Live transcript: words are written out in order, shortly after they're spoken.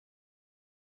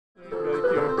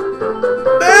Boom!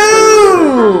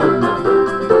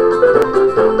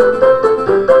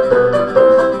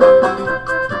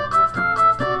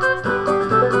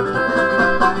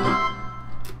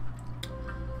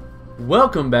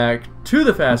 Welcome back to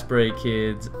the Fast Break,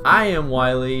 kids. I am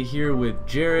Wiley here with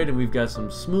Jared, and we've got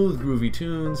some smooth, groovy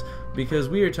tunes because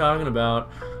we are talking about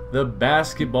the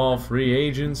basketball free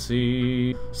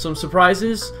agency. Some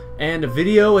surprises and a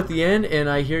video at the end, and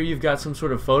I hear you've got some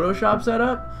sort of Photoshop set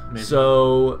up. Maybe.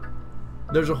 So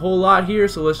there's a whole lot here,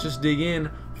 so let's just dig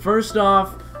in. First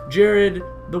off, Jared,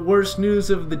 the worst news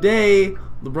of the day,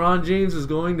 LeBron James is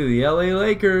going to the LA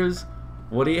Lakers.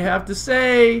 What do you have to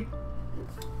say?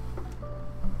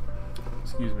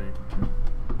 Excuse me.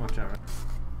 Watch out.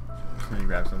 Let me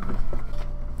grab something.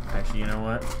 Actually, you know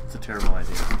what? It's a terrible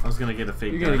idea. I was gonna get a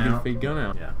fake gun out. You're gonna get a fake gun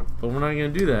out. Yeah. But we're not gonna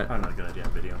do that. I'm not gonna do a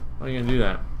video. We're not gonna do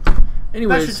that.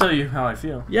 Anyways, I should tell you how I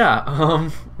feel. Yeah.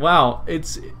 Wow.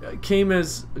 It came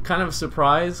as kind of a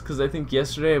surprise because I think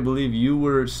yesterday I believe you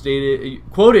were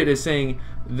quoted as saying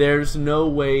there's no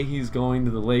way he's going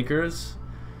to the Lakers.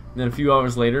 And then a few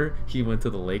hours later, he went to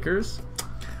the Lakers.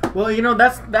 Well, you know,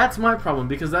 that's my problem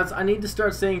because I need to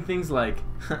start saying things like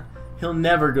he'll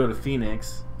never go to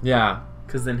Phoenix. Yeah.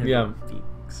 Because then he'll go to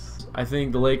Phoenix. I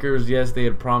think the Lakers, yes, they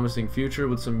had a promising future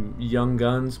with some young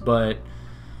guns, but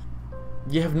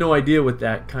you have no idea with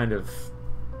that kind of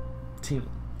team.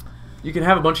 You can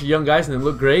have a bunch of young guys and they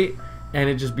look great, and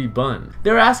it just be bun.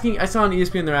 They're asking, I saw on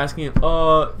ESPN, they're asking,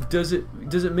 does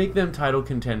it make them title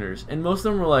contenders? And most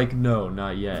of them were like, no,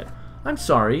 not yet. I'm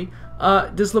sorry.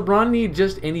 Does LeBron need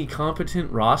just any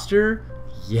competent roster?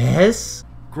 Yes.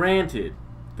 Granted,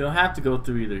 they'll have to go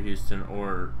through either Houston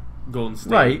or Golden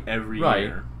State every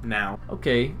year now.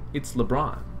 Okay, it's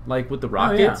LeBron. Like with the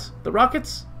Rockets. The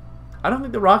Rockets, I don't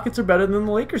think the Rockets are better than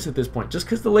the Lakers at this point, just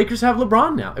because the Lakers have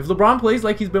LeBron now. If LeBron plays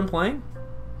like he's been playing,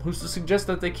 who's to suggest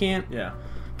that they can't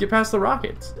get past the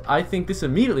Rockets? I think this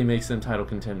immediately makes them title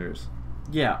contenders.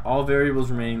 Yeah, all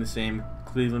variables remaining the same.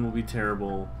 Cleveland will be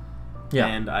terrible. Yeah.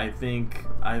 And I think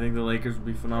the Lakers will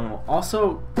be phenomenal.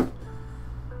 Also,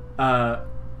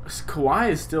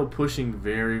 Kawhi is still pushing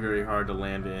very, very hard to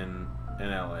land in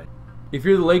LA. If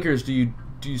you're the Lakers, do you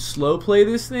slow play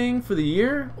this thing for the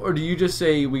year, or do you just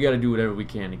say we got to do whatever we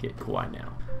can to get Kawhi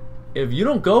now? If you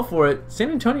don't go for it,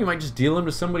 San Antonio might just deal him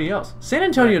to somebody else. San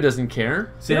Antonio doesn't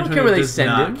care. They don't care where they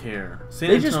send him.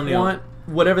 They just want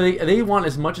whatever they want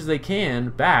as much as they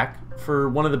can back for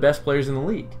one of the best players in the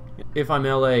league. If I'm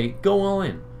LA, go all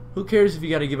in. Who cares if you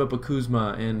got to give up a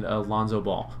Kuzma and a Lonzo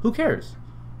Ball? Who cares?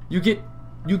 You get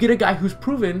a guy who's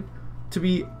proven to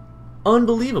be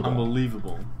unbelievable.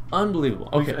 Unbelievable.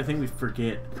 Okay. I think we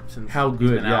forget since how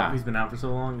good. He's been out for so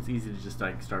long. It's easy to just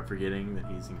like start forgetting that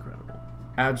he's incredible.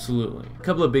 Absolutely. A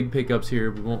couple of big pickups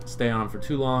here. We won't stay on for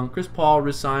too long. Chris Paul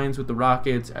resigns with the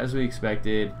Rockets as we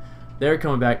expected. They're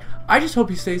coming back. I just hope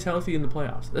he stays healthy in the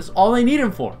playoffs. That's all they need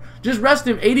him for. Just rest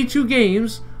him 82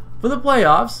 games for the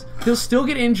playoffs. He'll still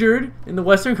get injured in the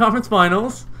Western Conference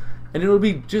Finals, and it'll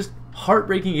be just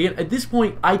heartbreaking again. At this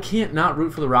point, I can't not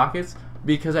root for the Rockets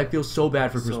because I feel so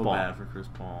bad for Chris Paul. So bad for Chris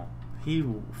Paul. He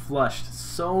flushed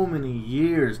so many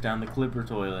years down the Clipper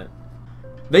toilet.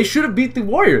 They should have beat the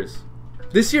Warriors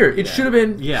this year. It should have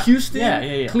been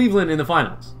Houston, Cleveland in the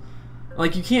finals.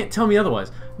 Like, you can't tell me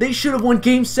otherwise. They should have won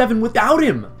Game 7 without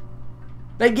him.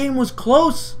 That game was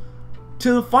close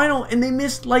to the final, and they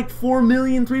missed like 4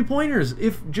 million three-pointers.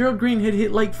 If Gerald Green had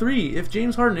hit like 3, if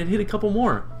James Harden had hit a couple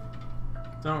more.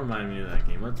 Don't remind me of that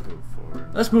game. Let's move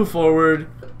forward. Let's move forward.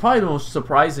 Probably the most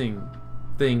surprising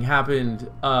thing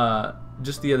happened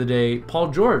just the other day.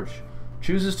 Paul George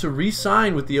chooses to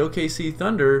re-sign with the OKC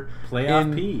Thunder.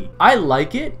 Playoff P. I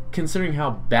like it, considering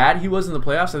how bad he was in the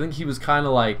playoffs. I think he was kind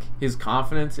of like, his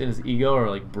confidence and his ego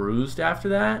are like bruised after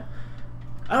that.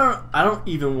 I don't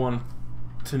even want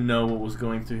to know what was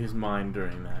going through his mind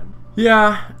during that.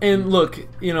 Yeah, and look,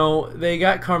 you know, they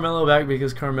got Carmelo back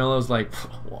because Carmelo's like,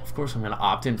 well, of course I'm going to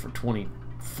opt in for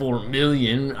 $24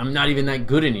 million. I'm not even that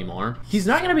good anymore. He's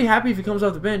not going to be happy if he comes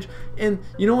off the bench. And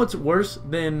you know what's worse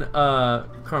than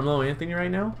Carmelo Anthony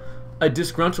right now? A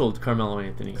disgruntled Carmelo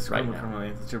Anthony right now. Carmelo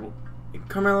Anthony's terrible.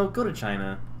 Carmelo, go to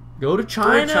China. Go to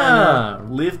China.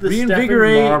 Live the Stephen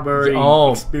Marbury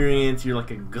experience. You're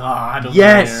like a god over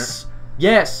there.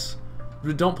 Yes.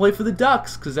 Don't play for the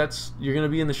Ducks, because you're gonna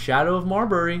be in the shadow of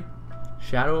Marbury.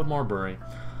 Shadow of Marbury.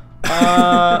 It's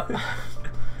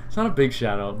not a big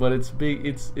shadow, but it's big.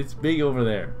 It's big over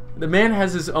there. The man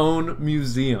has his own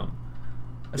museum,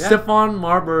 a Stephon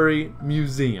Marbury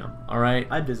museum. All right,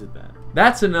 I'd visit that.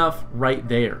 That's enough right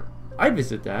there. I'd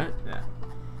visit that. Yeah.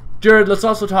 Jared, let's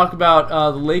also talk about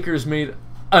the Lakers made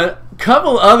a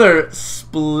couple other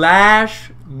splash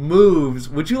moves.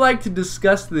 Would you like to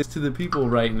discuss this to the people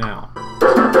right now?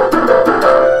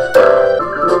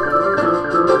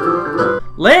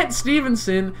 Lance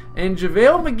Stevenson and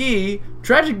JaVale McGee,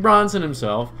 Tragic Bronson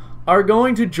himself, are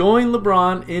going to join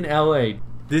LeBron in LA.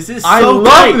 This is I so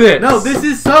love great. this. No, this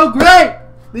is so great.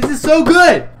 This is so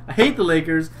good. I hate the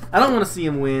Lakers. I don't want to see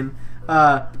them win.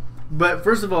 But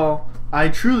first of all, I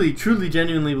truly,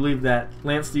 genuinely believe that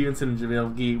Lance Stevenson and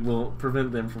JaVale McGee will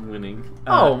prevent them from winning.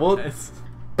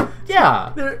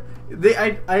 Yeah. I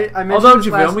mentioned Although this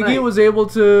JaVale last McGee night. was able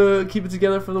to keep it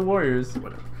together for the Warriors.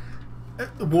 Whatever.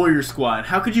 Warrior squad.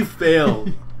 How could you fail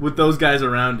with those guys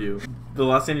around you? The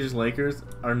Los Angeles Lakers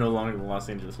are no longer the Los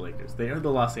Angeles Lakers. They are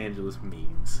the Los Angeles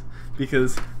memes.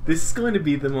 Because this is going to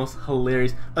be the most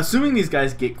hilarious. Assuming these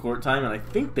guys get court time, and I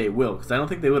think they will, because I don't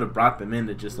think they would have brought them in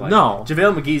to just like. No.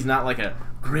 JaVale McGee's not like a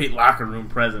great locker room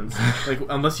presence. Like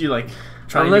unless you like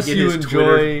trying Unless to get you his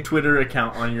enjoy Twitter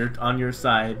account on your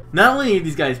side. Not only are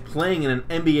these guys playing in an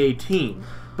NBA team,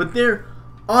 but they're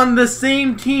on the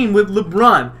same team with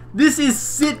LeBron. This is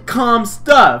sitcom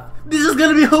stuff. This is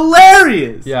gonna be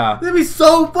hilarious. Yeah. It's gonna be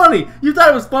so funny. You thought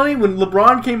it was funny when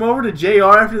LeBron came over to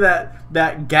JR after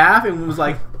that gaffe and was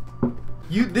like,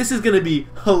 this is gonna be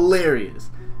hilarious.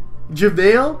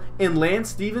 JaVale and Lance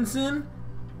Stevenson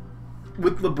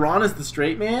with LeBron as the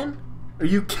straight man? Are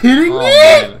you kidding me?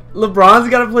 Man. LeBron's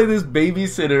got to play this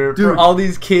babysitter Dude. for all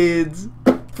these kids.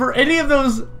 For any of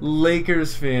those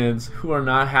Lakers fans who are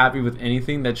not happy with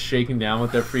anything that's shaken down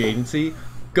with their free agency,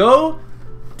 go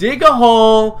dig a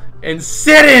hole and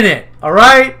sit in it, all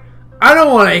right? I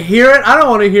don't want to hear it. I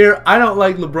don't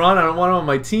like LeBron. I don't want him on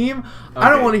my team. I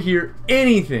don't want to hear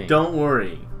anything. Don't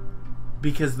worry.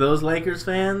 Because those Lakers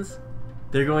fans,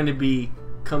 they're going to be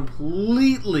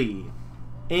completely,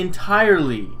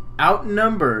 entirely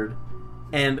outnumbered,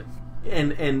 and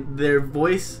their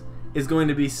voice is going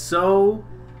to be so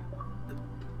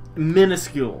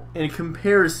minuscule in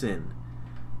comparison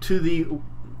to the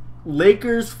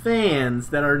Lakers fans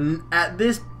that are at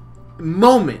this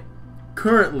moment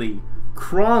currently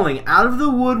crawling out of the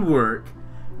woodwork,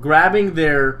 grabbing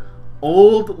their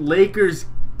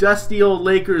dusty old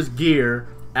Lakers gear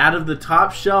out of the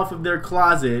top shelf of their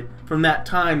closet from that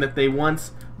time that they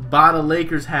once bought a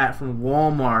Lakers hat from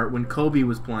Walmart when Kobe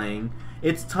was playing.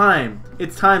 It's time,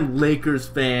 Lakers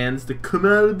fans, to come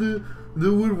out of the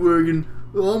woodwork and,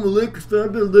 I'm a Lakers fan.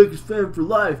 I've been a Lakers fan for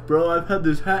life, bro. I've had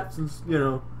this hat since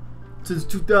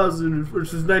 2000 or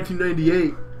since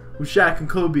 1998 with Shaq and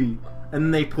Kobe. And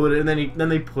then they put it, then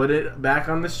they put it back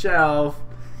on the shelf.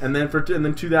 And then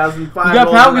 2005. You got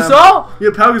Pau Gasol?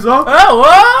 You got Pau Gasol? Oh,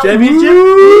 what? Championship?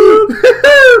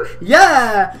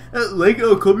 Yeah!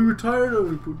 Kobe retired. I'm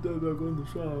going to put that back on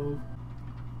the shelf.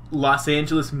 Los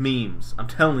Angeles memes. I'm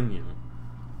telling you.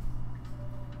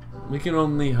 We can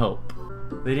only hope.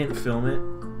 They didn't film it.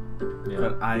 Yeah.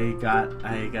 But I got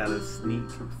a sneak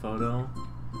photo.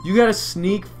 You got a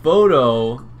sneak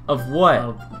photo of what?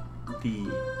 Of the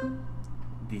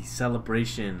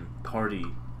celebration party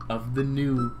of the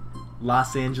new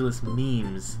Los Angeles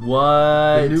memes.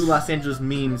 What? The new Los Angeles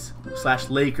memes /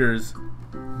 Lakers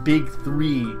Big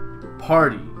 3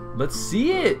 party. Let's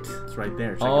see it. It's right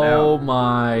there. Check it out. Oh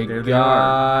my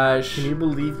gosh. Can you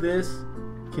believe this?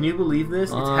 Can you believe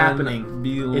this? It's happening.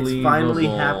 It's finally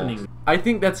happening. I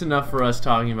think that's enough for us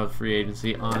talking about free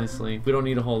agency, honestly. We don't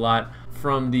need a whole lot.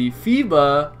 From the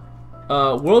FIBA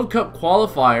World Cup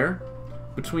qualifier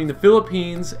between the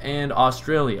Philippines and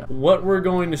Australia. What we're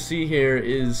going to see here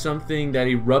is something that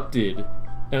erupted.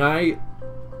 And I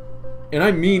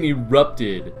mean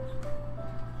erupted.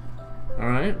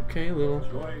 Alright, okay, a little.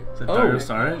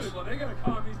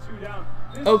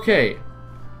 Okay.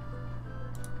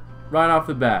 Right off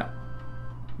the bat,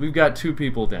 we've got 2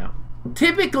 people down.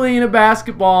 Typically in a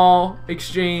basketball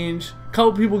exchange, a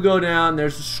couple people go down,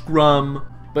 there's a scrum,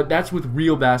 but that's with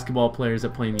real basketball players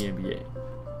that play in the NBA.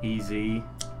 Easy.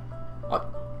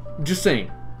 Just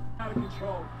saying. Out of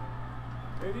control.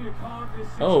 They need to calm this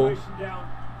Oh. situation down.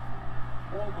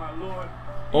 Oh my lord.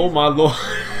 Oh my lord.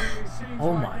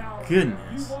 Oh my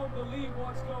goodness. You won't believe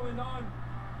what's going on.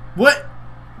 What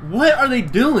are they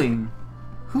doing?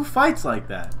 Who fights like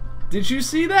that? Did you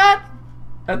see that?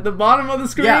 At the bottom of the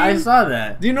screen? Yeah, I saw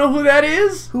that. Do you know who that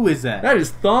is? Who is that? That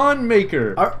is Thon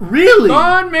Maker. Really?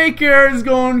 Thon Maker is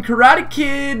going Karate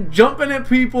Kid, jumping at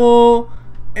people,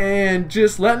 and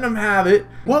just letting them have it.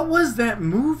 What was that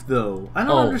move, though? I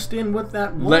don't understand what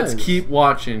that was. Let's keep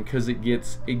watching, because it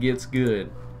gets good.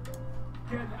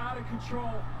 Getting out of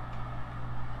control.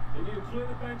 They need to clear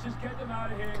the benches, get them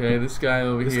out of here. Okay, this guy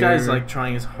over This here. guy's like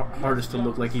trying his hardest to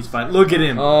look like he's fighting. Look at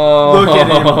him. Oh. Look at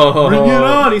him. Bring it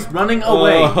on. He's running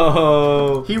away.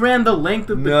 Oh. He ran the length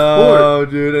of the No,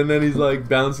 court. dude, and then he's like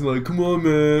bouncing like, come on,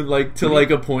 man, like to like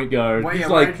a point guard. Why- He's yeah,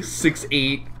 like why-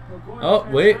 6'8". McGuire Oh,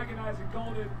 wait. antagonizing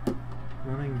Golden.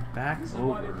 Running back This is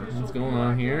why the over. officials What's going were on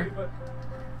not here? great, but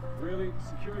really,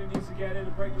 security needs to get in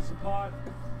and break this apart.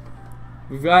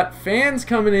 We've got fans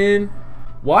coming in.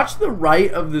 Watch the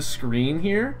right of the screen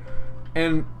here,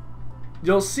 and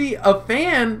you'll see a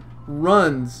fan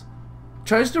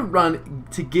tries to run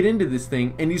to get into this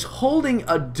thing, and he's holding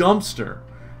a dumpster,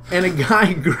 and a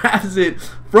guy grabs it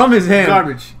from his hand.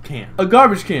 Garbage can. A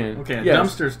garbage can. Okay, a Yes.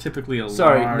 dumpster is typically a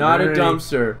Sorry, large. not a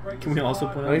dumpster. Can we also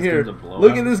put out Right this here. game's a blowout?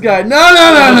 Look at this guy. No.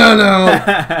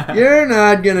 You're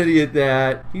not gonna get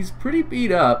that. He's pretty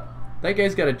beat up. That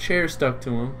guy's got a chair stuck to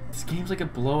him. This game's like a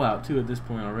blowout too at this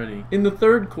point already. In the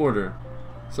third quarter.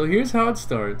 So here's how it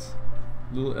starts.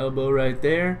 Little elbow right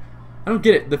there. I don't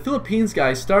get it. The Philippines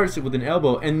guy starts it with an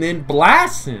elbow and then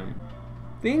blasts him.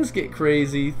 Things get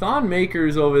crazy. Thon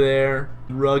Maker's over there.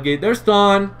 Rugged. There's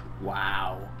Thon.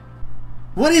 Wow.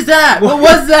 What is that? What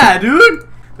was that, dude?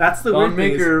 That's the Thon weird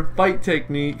thing is- Maker fight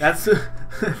technique. That's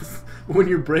when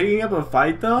you're breaking up a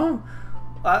fight, though.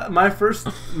 My first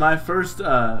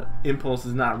impulse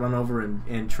is not run over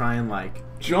and try and like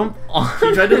Jump on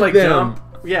he tried to like them. jump,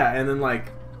 yeah, and then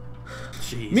like,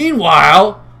 jeez.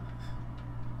 Meanwhile,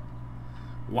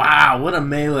 Wow, what a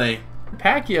melee!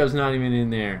 Pacquiao's not even in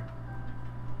there.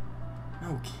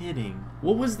 No kidding.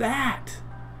 What was that?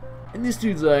 And this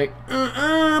dude's like,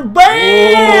 bam!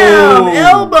 Whoa.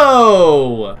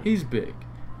 Elbow! He's big.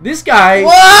 This guy...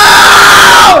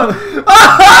 Whoa!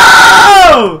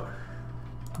 Oh!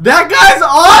 That guy's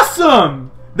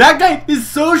awesome! That guy is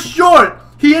so short,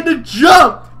 he had to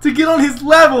jump to get on his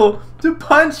level to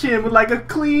punch him with like a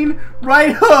clean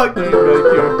right hook.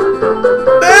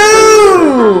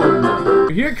 Boom!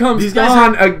 Here comes These guys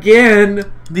Thon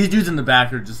again. These dudes in the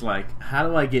back are just like, how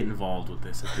do I get involved with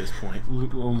this at this point?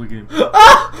 Look at him.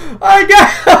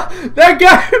 That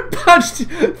guy punched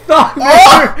Thon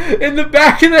Maker in the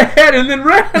back of the head and then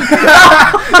ran.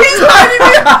 He's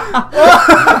hiding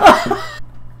me!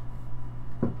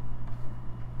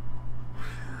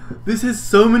 This has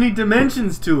so many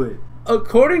dimensions to it.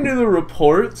 According to the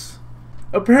reports,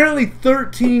 apparently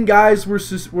 13 guys were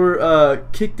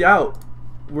kicked out,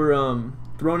 were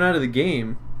thrown out of the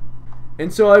game,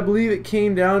 and so I believe it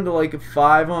came down to like a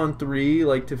 5-on-3,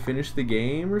 like to finish the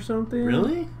game or something.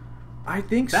 Really? I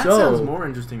think That so. sounds more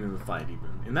interesting than the fight even.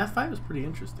 And that fight was pretty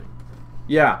interesting.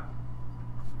 Yeah.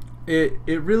 It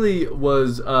really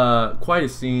was quite a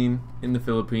scene in the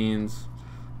Philippines.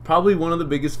 Probably one of the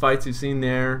biggest fights we've seen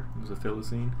there. It was a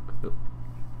Philistine.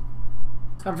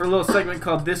 Time for a little segment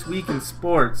called This Week in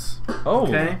Sports. Oh.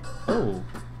 Okay. Oh.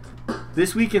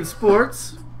 This Week in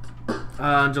Sports,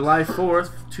 on July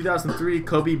 4th, 2003,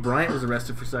 Kobe Bryant was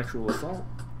arrested for sexual assault.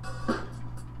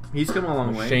 He's come a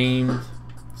long way. Shamed.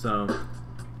 So,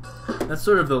 that's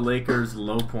sort of the Lakers'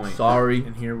 low point. Sorry.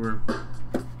 And here we're...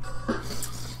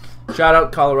 Shout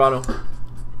out Colorado.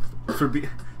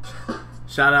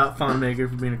 Shout out Thon Maker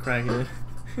for being a crackhead.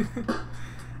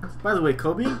 By the way,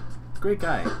 Kobe, great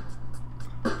guy.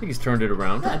 I think he's turned it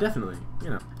around. Yeah, definitely.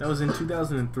 You know, that was in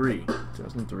 2003.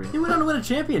 2003. He went on to win a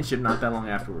championship not that long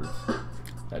afterwards.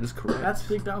 That is correct. That's a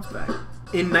big bounce back.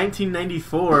 In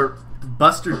 1994,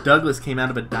 Buster Douglas came out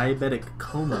of a diabetic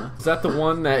coma. Is that the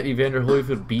one that Evander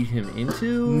Holyfield beat him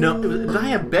into? No, it was a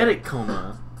diabetic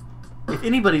coma. If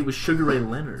anybody, it was Sugar Ray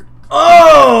Leonard.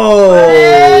 Oh!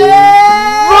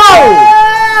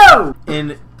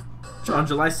 On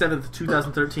July 7th,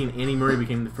 2013, Andy Murray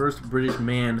became the first British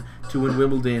man to win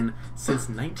Wimbledon since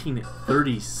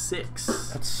 1936.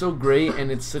 That's so great, and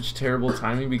it's such terrible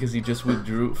timing because he just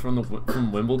withdrew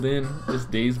from Wimbledon just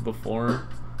days before.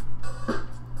 I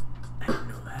didn't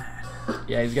know that.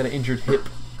 Yeah, he's got an injured hip.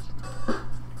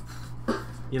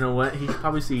 You know what? He should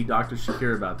probably see Dr.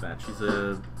 Shakira about that. She's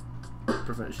a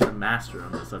master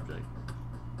on the subject.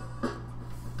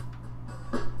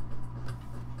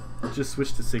 Just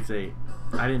switch to 6'8".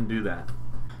 I didn't do that.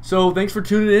 So thanks for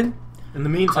tuning in. In the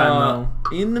meantime,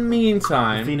 In the though,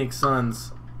 meantime, Phoenix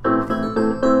Suns. Land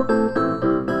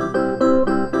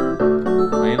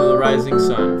of the Rising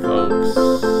Sun, folks.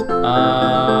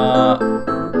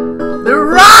 They're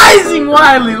rising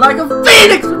wildly like a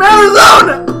phoenix from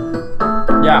Arizona.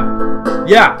 Yeah.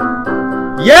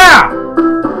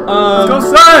 Let's go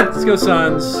Suns! Let's go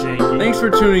Suns. Janky. Thanks for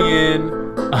tuning in.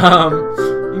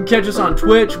 You can catch us on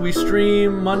Twitch. We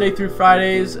stream Monday through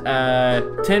Fridays at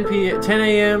 10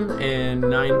 a.m. and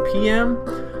 9 p.m.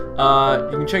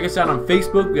 You can check us out on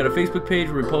Facebook. We got a Facebook page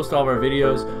where we post all of our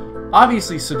videos.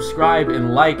 Obviously, subscribe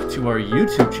and like to our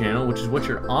YouTube channel, which is what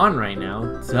you're on right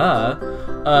now.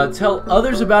 Duh. Tell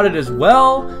others about it as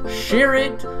well. Share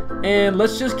it. And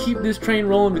let's just keep this train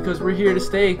rolling because we're here to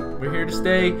stay. We're here to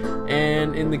stay.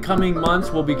 And in the coming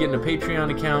months, we'll be getting a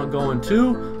Patreon account going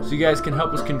too. So you guys can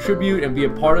help us contribute and be a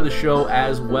part of the show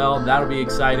as well. That'll be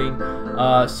exciting.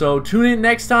 So tune in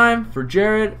next time. For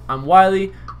Jared, I'm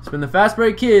Wiley. It's been the Fast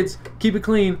Break Kids. Keep it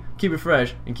clean, keep it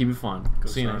fresh, and keep it fun.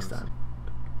 See you next time.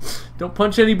 Don't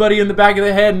punch anybody in the back of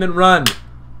the head and then run.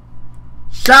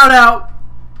 Shout out.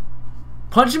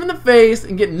 Punch him in the face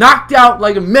and get knocked out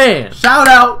like a man. Shout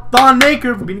out Thon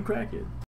Maker for being a crackhead.